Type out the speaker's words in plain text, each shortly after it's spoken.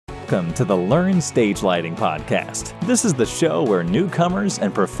Welcome to the Learn Stage Lighting Podcast. This is the show where newcomers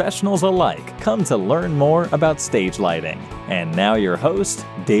and professionals alike come to learn more about stage lighting. And now your host,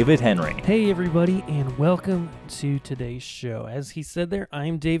 David Henry. Hey everybody, and welcome to today's show. As he said there,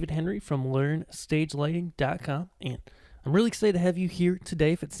 I'm David Henry from LearnStageLighting.com, and I'm really excited to have you here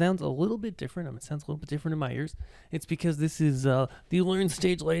today. If it sounds a little bit different, it sounds a little bit different in my ears, it's because this is the Learn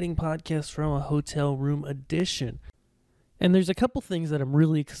Stage Lighting Podcast from a hotel room edition. And there's a couple things that I'm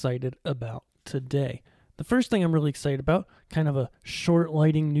really excited about today. The first thing I'm really excited about, kind of a short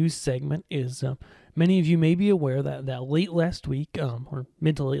lighting news segment, is many of you may be aware that late last week, or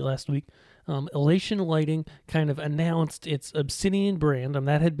mid to late last week, Elation Lighting kind of announced its Obsidian brand, and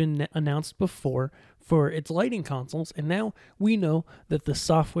that had been announced before for its lighting consoles, and now we know that the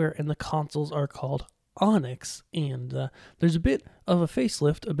software and the consoles are called Onyx, and there's a bit of a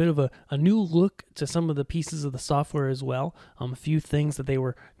facelift, a bit of a new look to some of the pieces of the software as well. A few things that they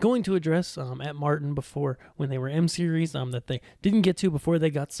were going to address at Martin before when they were M-Series that they didn't get to before they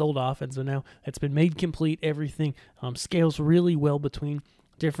got sold off, and so now it's been made complete. Everything scales really well between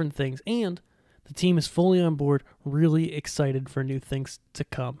different things, and the team is fully on board, really excited for new things to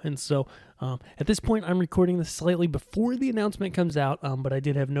come. And so at this point, I'm recording this slightly before the announcement comes out, but I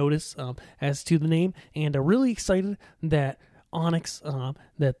did have notice as to the name, and I'm really excited that Onyx,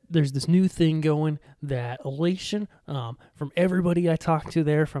 that there's this new thing going, that Elation, from everybody I talked to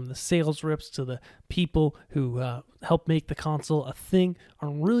there, from the sales reps to the people who help make the console a thing, are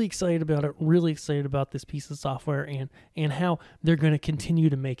really excited about it, really excited about this piece of software and how they're going to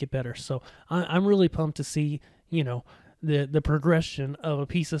continue to make it better. So I'm really pumped to see, the progression of a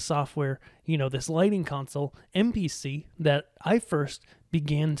piece of software, this lighting console, MPC, that I first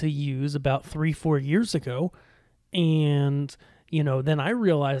began to use about 3-4 years ago. And, then I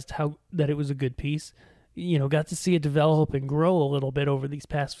realized that it was a good piece, got to see it develop and grow a little bit over these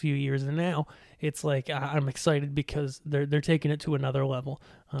past few years. And now it's like, I'm excited because they're taking it to another level.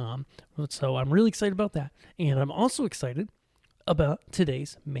 So I'm really excited about that. And I'm also excited about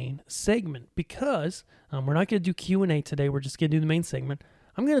today's main segment because we're not going to do Q&A today. We're just going to do the main segment.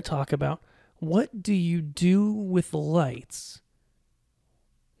 I'm going to talk about what do you do with lights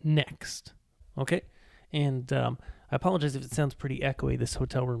next. Okay. And I apologize if it sounds pretty echoey. This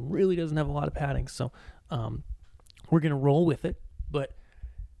hotel room really doesn't have a lot of padding, so we're going to roll with it. But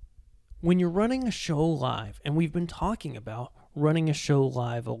when you're running a show live, and we've been talking about running a show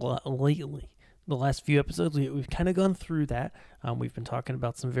live a lot lately, the last few episodes, we've kind of gone through that. We've been talking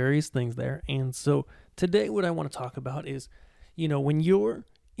about some various things there. And so today what I want to talk about is, when you're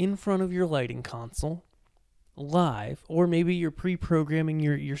in front of your lighting console, live, or maybe you're pre-programming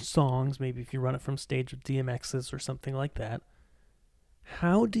your songs, maybe if you run it from stage with DMXs or something like that,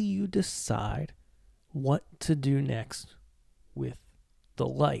 how do you decide what to do next with the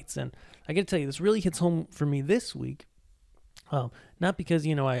lights? And I gotta tell you, this really hits home for me this week, not because,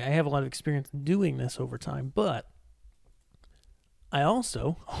 I have a lot of experience doing this over time, but I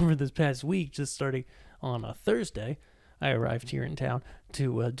also, over this past week, just starting on a Thursday, I arrived here in town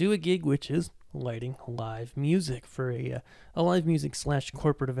to do a gig, which is lighting live music for a live music /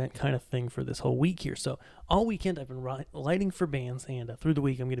 corporate event kind of thing for this whole week here. So all weekend I've been lighting for bands, and through the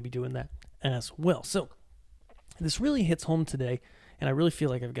week I'm going to be doing that as well. So this really hits home today, and I really feel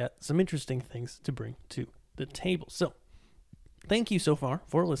like I've got some interesting things to bring to the table. So thank you so far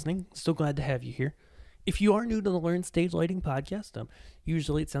for listening. Still glad to have you here. If you are new to the Learn Stage Lighting Podcast,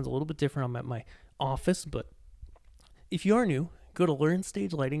 usually it sounds a little bit different. I'm at my office, but if you are new, go to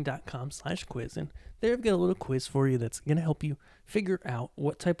LearnStageLighting.com/quiz, and there I've got a little quiz for you that's going to help you figure out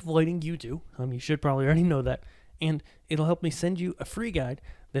what type of lighting you do. You should probably already know that, and it'll help me send you a free guide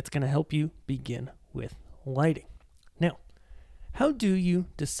that's going to help you begin with lighting. Now, how do you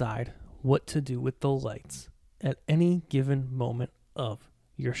decide what to do with the lights at any given moment of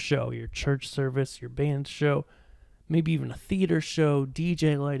your show, your church service, your band show, maybe even a theater show,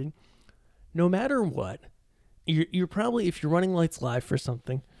 DJ lighting? No matter what, you're probably, if you're running lights live for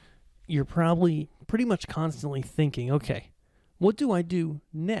something, you're probably pretty much constantly thinking, okay, what do I do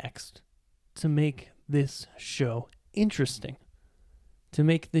next to make this show interesting, to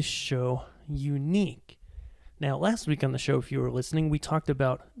make this show unique? Now, last week on the show, if you were listening, we talked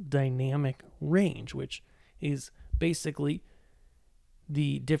about dynamic range, which is basically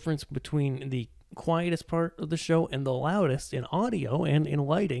the difference between the quietest part of the show and the loudest in audio and in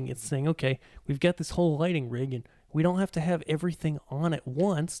lighting. It's saying, okay, we've got this whole lighting rig and we don't have to have everything on at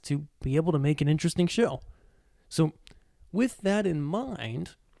once to be able to make an interesting show. So with that in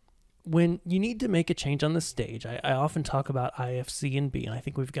mind, when you need to make a change on the stage, I often talk about IFC and B, and I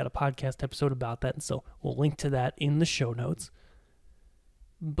think we've got a podcast episode about that, and so we'll link to that in the show notes.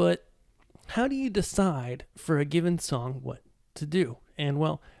 But how do you decide for a given song what to do? And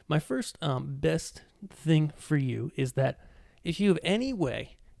well, my first best thing for you is that if you have any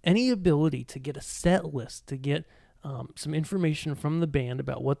way, any ability to get a set list, to get some information from the band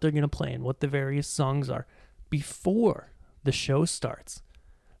about what they're going to play and what the various songs are before the show starts,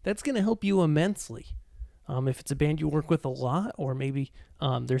 that's going to help you immensely. If it's a band you work with a lot, or maybe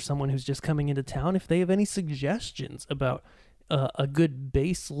there's someone who's just coming into town, if they have any suggestions about a good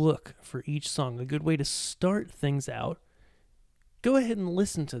base look for each song, a good way to start things out, go ahead and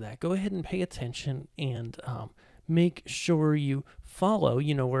listen to that. Go ahead and pay attention and make sure you follow,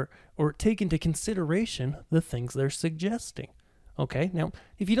 or take into consideration the things they're suggesting. Okay, now,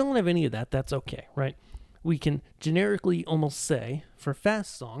 if you don't have any of that, that's okay, right? We can generically almost say, for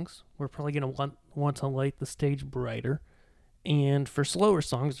fast songs, we're probably going to want to light the stage brighter. And for slower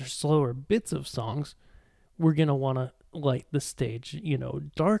songs, or slower bits of songs, we're going to want to light the stage,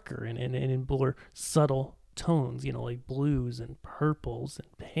 darker and in more subtle tones, like blues and purples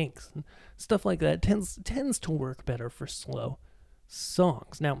and pinks and stuff like that. Tends to work better for slow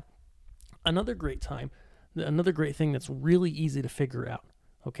songs. Now, another great thing that's really easy to figure out,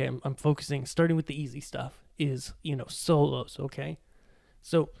 okay, I'm focusing, starting with the easy stuff, is, solos, okay?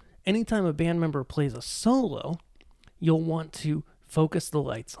 So anytime a band member plays a solo, you'll want to focus the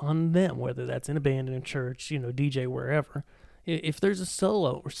lights on them, whether that's in a band, in a church, DJ, wherever. If there's a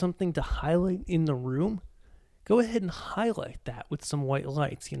solo or something to highlight in the room, go ahead and highlight that with some white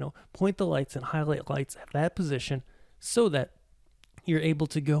lights, point the lights and highlight lights at that position so that you're able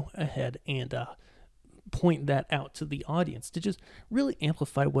to go ahead and point that out to the audience to just really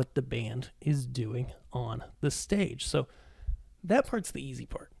amplify what the band is doing on the stage. So that part's the easy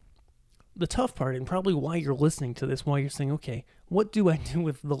part. The tough part, and probably why you're listening to this, why you're saying, okay, what do I do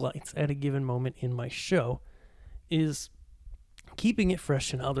with the lights at a given moment in my show, is keeping it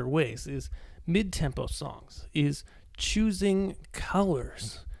fresh in other ways, is mid-tempo songs, is choosing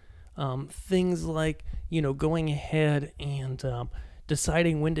colors, things like, going ahead and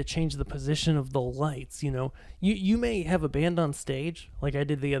deciding when to change the position of the lights. You may have a band on stage, like I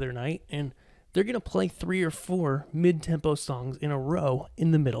did the other night, and they're going to play 3 or 4 mid-tempo songs in a row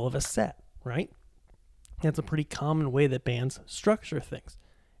in the middle of a set, right? That's a pretty common way that bands structure things.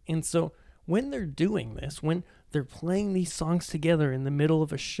 And so when they're doing this, when they're playing these songs together in the middle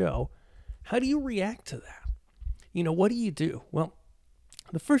of a show, how do you react to that? What do you do? Well,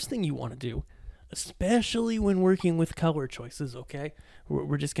 the first thing you want to do, especially when working with color choices, okay?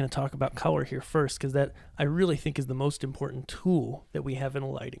 We're just going to talk about color here first, because that I really think is the most important tool that we have in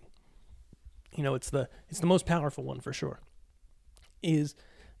lighting. It's the most powerful one for sure, is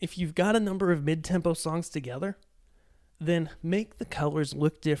if you've got a number of mid-tempo songs together, then make the colors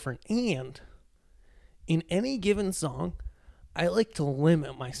look different. And in any given song, I like to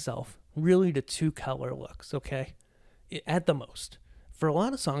limit myself really to 2 color looks, okay? At the most. For a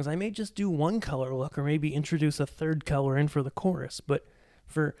lot of songs, I may just do 1 color look, or maybe introduce a 3rd color in for the chorus. But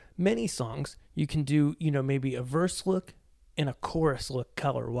for many songs, you can do, maybe a verse look and a chorus look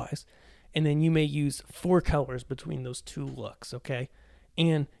color-wise. And then you may use 4 colors between those 2 looks, okay?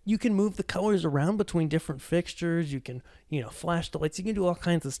 And you can move the colors around between different fixtures. You can, flash the lights. You can do all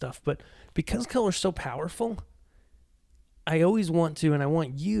kinds of stuff. But because color's so powerful, I always want to, and I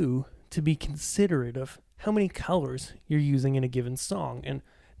want you to be considerate of how many colors you're using in a given song, and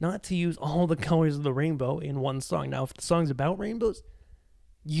not to use all the colors of the rainbow in one song. Now, if the song's about rainbows,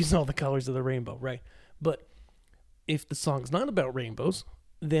 use all the colors of the rainbow, right? But if the song's not about rainbows,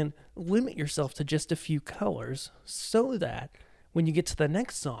 then limit yourself to just a few colors so that when you get to the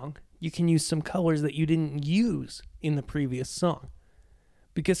next song, you can use some colors that you didn't use in the previous song.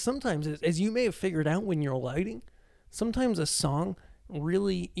 Because sometimes, as you may have figured out when you're lighting, sometimes a song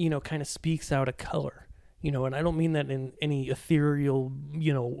really, kind of speaks out a color. And I don't mean that in any ethereal,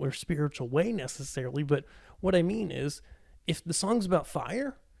 or spiritual way necessarily, but what I mean is, if the song's about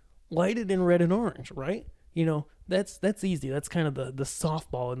fire, light it in red and orange, right? That's easy. That's kind of the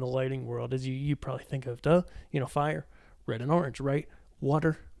softball in the lighting world, as you probably think of, fire, red and orange, right?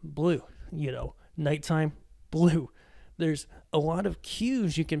 Water, blue, nighttime, blue. There's a lot of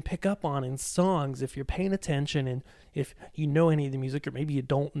cues you can pick up on in songs if you're paying attention, and if you know any of the music, or maybe you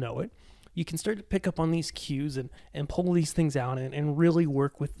don't know it. You can start to pick up on these cues and pull these things out and really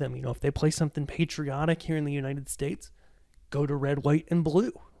work with them. If they play something patriotic here in the United States, go to red, white, and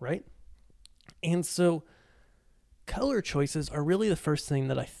blue, right? And so color choices are really the first thing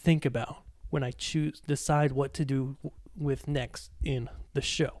that I think about when I decide what to do with next in the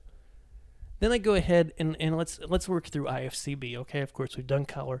show. Then I go ahead and let's work through IFCB, okay? Of course, we've done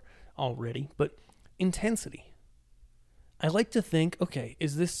color already, but intensity. I like to think, okay,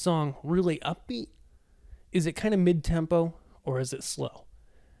 is this song really upbeat? Is it kind of mid-tempo, or is it slow?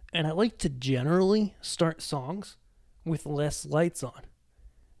 And I like to generally start songs with less lights on.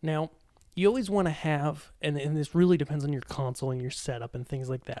 Now, you always want to have, and this really depends on your console and your setup and things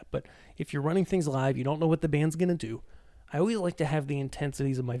like that, but if you're running things live, you don't know what the band's going to do, I always like to have the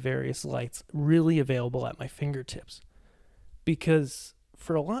intensities of my various lights really available at my fingertips. Because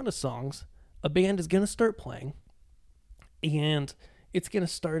for a lot of songs, a band is going to start playing, and it's going to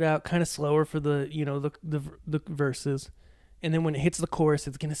start out kind of slower for the verses, and then when it hits the chorus,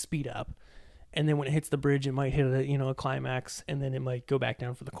 it's going to speed up. And then when it hits the bridge, it might hit a climax, and then it might go back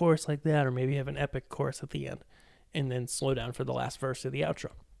down for the chorus like that, or maybe have an epic chorus at the end, and then slow down for the last verse of the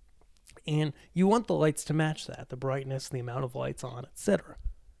outro. And you want the lights to match that, the brightness, the amount of lights on, etc.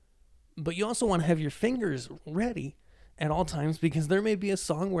 But you also want to have your fingers ready at all times, because there may be a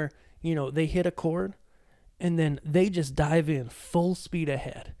song where, they hit a chord, and then they just dive in full speed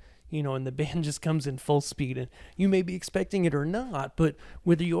ahead. And the band just comes in full speed, and you may be expecting it or not, but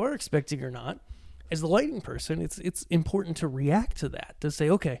whether you are expecting or not, as the lighting person, it's important to react to that, to say,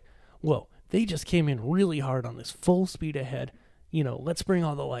 okay, whoa, they just came in really hard on this full speed ahead, let's bring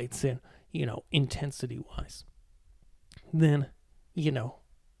all the lights in, intensity-wise. Then,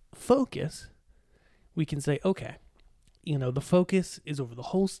 focus, we can say, okay, the focus is over the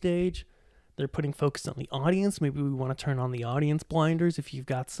whole stage. They're putting focus on the audience. Maybe we want to turn on the audience blinders if you've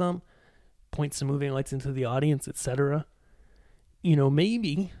got some. Point some moving lights into the audience, etc.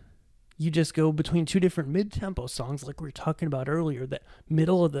 Maybe you just go between two different mid-tempo songs like we were talking about earlier, that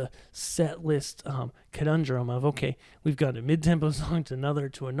middle of the set list conundrum of, okay, we've got a mid-tempo song to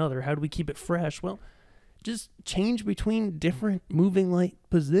another. How do we keep it fresh? Well, just change between different moving light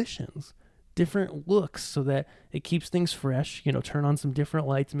positions, different looks, so that it keeps things fresh. Turn on some different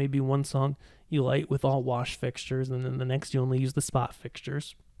lights. Maybe one song you light with all wash fixtures, and then the next you only use the spot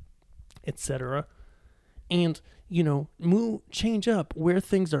fixtures, etc. And change up where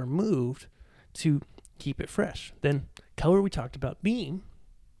things are moved to keep it fresh. Then color, we talked about beam,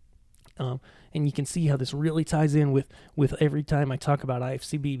 and you can see how this really ties in with every time I talk about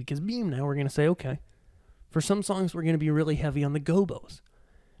IFCB, because beam, now we're going to say, okay, for some songs we're going to be really heavy on the gobos.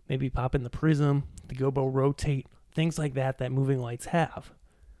 Maybe pop in the prism, the gobo rotate, things like that moving lights have.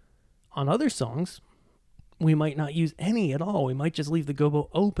 On other songs, we might not use any at all. We might just leave the gobo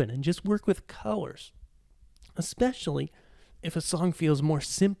open and just work with colors, especially if a song feels more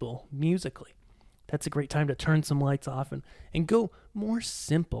simple musically. That's a great time to turn some lights off and go more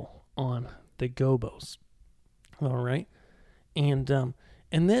simple on the gobos. All right? And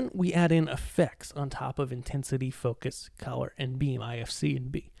then we add in effects on top of intensity, focus, color, and beam, IFC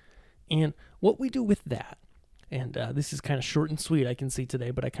and B. And what we do with that, and this is kind of short and sweet, I can see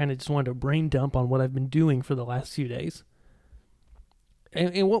today, but I kind of just wanted to brain dump on what I've been doing for the last few days.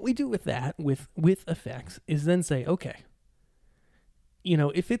 And what we do with that, with effects, is then say, okay,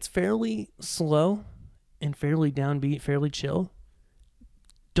 if it's fairly slow and fairly downbeat, fairly chill,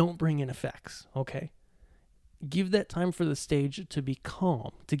 don't bring in effects, okay? Give that time for the stage to be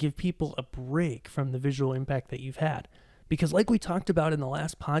calm, to give people a break from the visual impact that you've had. Because like we talked about in the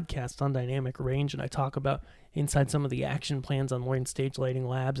last podcast on dynamic range, and I talk about inside some of the action plans on Learn Stage Lighting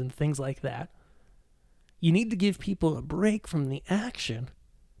Labs and things like that, you need to give people a break from the action,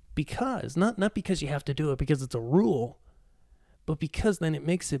 because, not because you have to do it because it's a rule, but because then it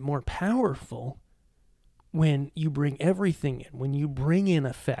makes it more powerful when you bring everything in, when you bring in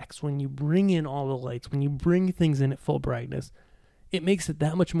effects, when you bring in all the lights, when you bring things in at full brightness. It makes it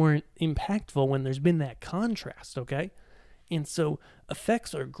that much more impactful when there's been that contrast, okay? And so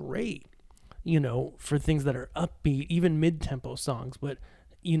effects are great, for things that are upbeat, even mid-tempo songs. But,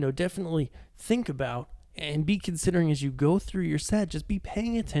 definitely think about and be considering as you go through your set, just be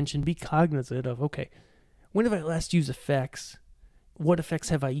paying attention, be cognizant of, okay, when have I last used effects? What effects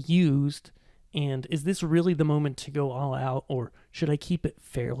have I used? And is this really the moment to go all out, or should I keep it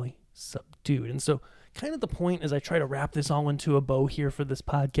fairly subdued? And so kind of the point as I try to wrap this all into a bow here for this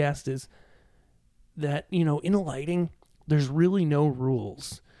podcast is that, in lighting, there's really no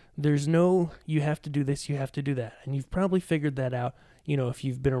rules. There's no, you have to do this, you have to do that. And you've probably figured that out, if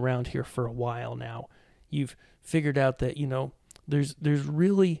you've been around here for a while now. You've figured out that, there's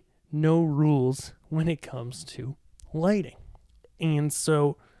really no rules when it comes to lighting. And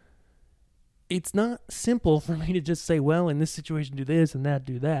so it's not simple for me to just say, well, in this situation, do this and that,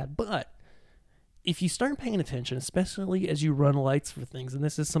 do that. But if you start paying attention, especially as you run lights for things, and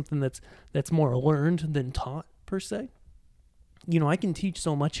this is something that's more learned than taught per se, I can teach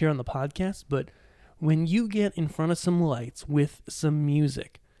so much here on the podcast, but when you get in front of some lights with some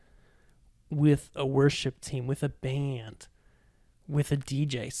music, with a worship team, with a band, with a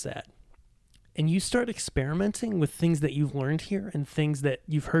DJ set and you start experimenting with things that you've learned here and things that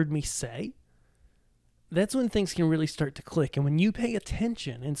you've heard me say, that's when things can really start to click. And when you pay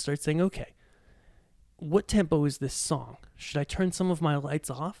attention and start saying, okay, what tempo is this song? Should I turn some of my lights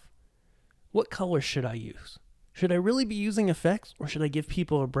off? What color should I use? Should I really be using effects, or should I give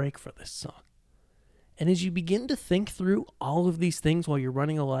people a break for this song? And as you begin to think through all of these things while you're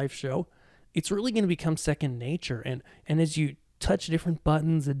running a live show, it's really going to become second nature. And as you touch different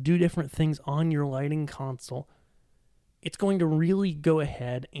buttons and do different things on your lighting console, it's going to really go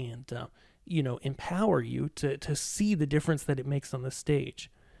ahead and empower you to see the difference that it makes on the stage,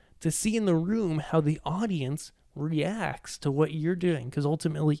 to see in the room how the audience reacts to what you're doing, because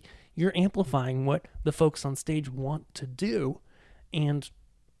ultimately you're amplifying what the folks on stage want to do, and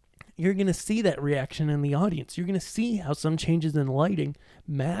you're going to see that reaction in the audience. You're going to see how some changes in lighting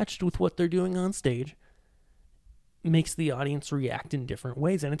matched with what they're doing on stage makes the audience react in different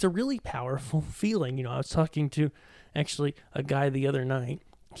ways, and it's a really powerful feeling. I was talking to actually a guy the other night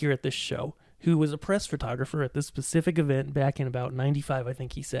here at this show who was a press photographer at this specific event back in about 95, I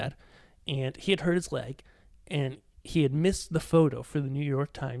think he said, and he had hurt his leg, and he had missed the photo for the New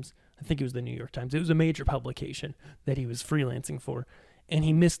York Times. I think it was the New York Times. It was a major publication that he was freelancing for, and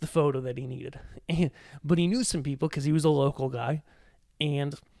he missed the photo that he needed. But he knew some people because he was a local guy,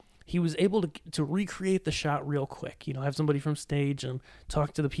 and he was able to recreate the shot real quick. Have somebody from stage and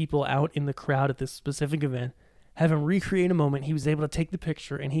talk to the people out in the crowd at this specific event, have him recreate a moment. He was able to take the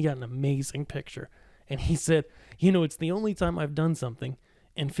picture, and he got an amazing picture. And he said, it's the only time I've done something,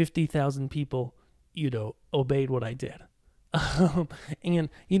 and 50,000 people, obeyed what I did. And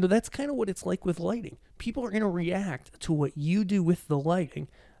that's kind of what it's like with lighting. People are going to react to what you do with the lighting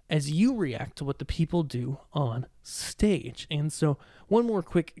as you react to what the people do on stage. And so one more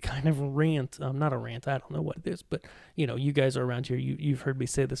quick kind of rant, not a rant, I don't know what it is, but you guys are around here, you've heard me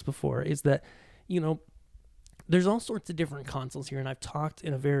say this before, is that there's all sorts of different consoles here, and I've talked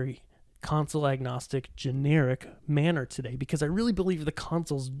in a very console agnostic, generic manner today because I really believe the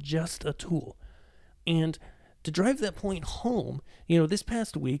console's just a tool. And to drive that point home, this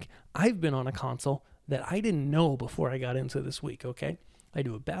past week, I've been on a console that I didn't know before I got into this week, okay? I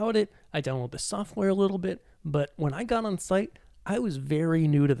knew about it, I downloaded the software a little bit, but when I got on site, I was very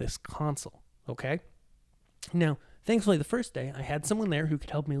new to this console, okay? Now, thankfully, the first day, I had someone there who could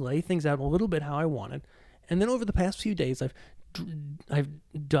help me lay things out a little bit how I wanted, and then over the past few days, I've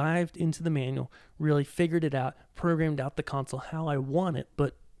dived into the manual, really figured it out, programmed out the console how I want it,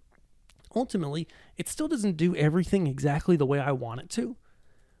 but ultimately, it still doesn't do everything exactly the way I want it to.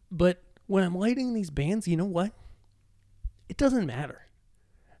 But when I'm lighting these bands, you know what? It doesn't matter.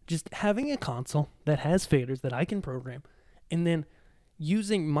 Just having a console that has faders that I can program, and then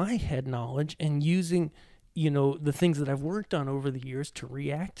using my head knowledge and using the things that I've worked on over the years to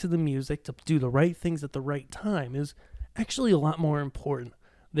react to the music, to do the right things at the right time is actually a lot more important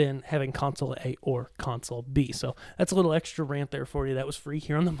than having console A or console B. So that's a little extra rant there for you. That was free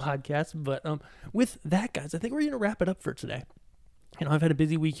here on the podcast. But with that, guys, I think we're going to wrap it up for today. I've had a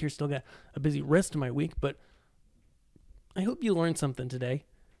busy week here, still got a busy rest of my week, but I hope you learned something today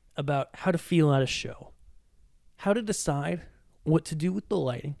about how to feel at a show, how to decide what to do with the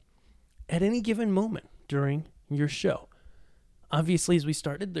lighting at any given moment during your show. Obviously, as we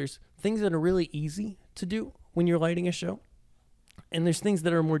started, there's things that are really easy to do when you're lighting a show, and there's things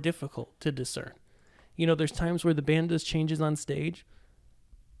that are more difficult to discern. There's times where the band does changes on stage,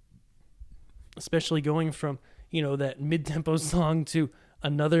 especially going from, that mid-tempo song to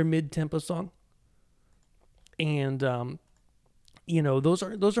another mid-tempo song. And, those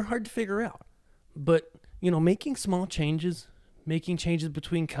are hard to figure out. But, making small changes, making changes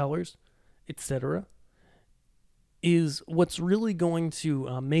between colors, etc., is what's really going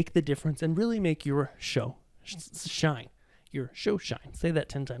to make the difference and really make your show shine. Your show shine. Say that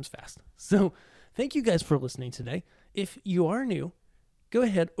 10 times fast. So thank you guys for listening today. If you are new, go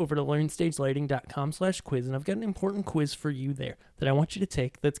ahead over to learnstagelighting.com/quiz, and I've got an important quiz for you there that I want you to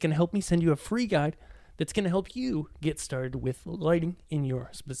take that's going to help me send you a free guide that's going to help you get started with lighting in your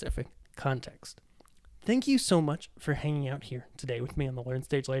specific context. Thank you so much for hanging out here today with me on the Learn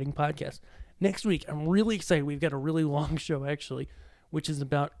Stage Lighting podcast. Next week, I'm really excited. We've got a really long show, actually, which is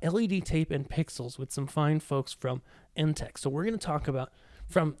about LED tape and pixels with some fine folks from NTech. So we're going to talk about,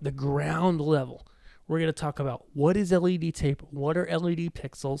 from the ground level, we're going to talk about what is LED tape, what are LED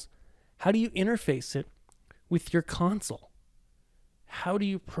pixels, how do you interface it with your console, how do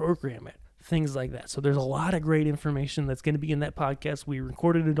you program it, things like that. So there's a lot of great information that's going to be in that podcast. We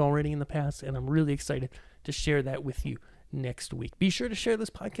recorded it already in the past, and I'm really excited to share that with you next week. Be sure to share this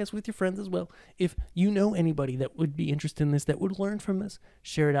podcast with your friends as well. If you know anybody that would be interested in this, that would learn from this,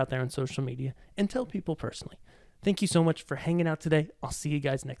 share it out there on social media and tell people personally. Thank you so much for hanging out today. I'll see you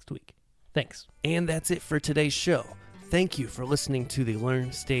guys next week. Thanks. And that's it for today's show. Thank you for listening to the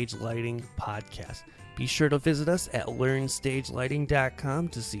Learn Stage Lighting podcast. Be sure to visit us at learnstagelighting.com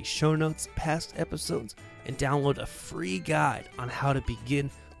to see show notes, past episodes, and download a free guide on how to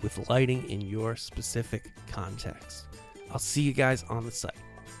begin with lighting in your specific context. I'll see you guys on the site.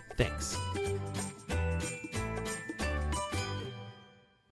 Thanks.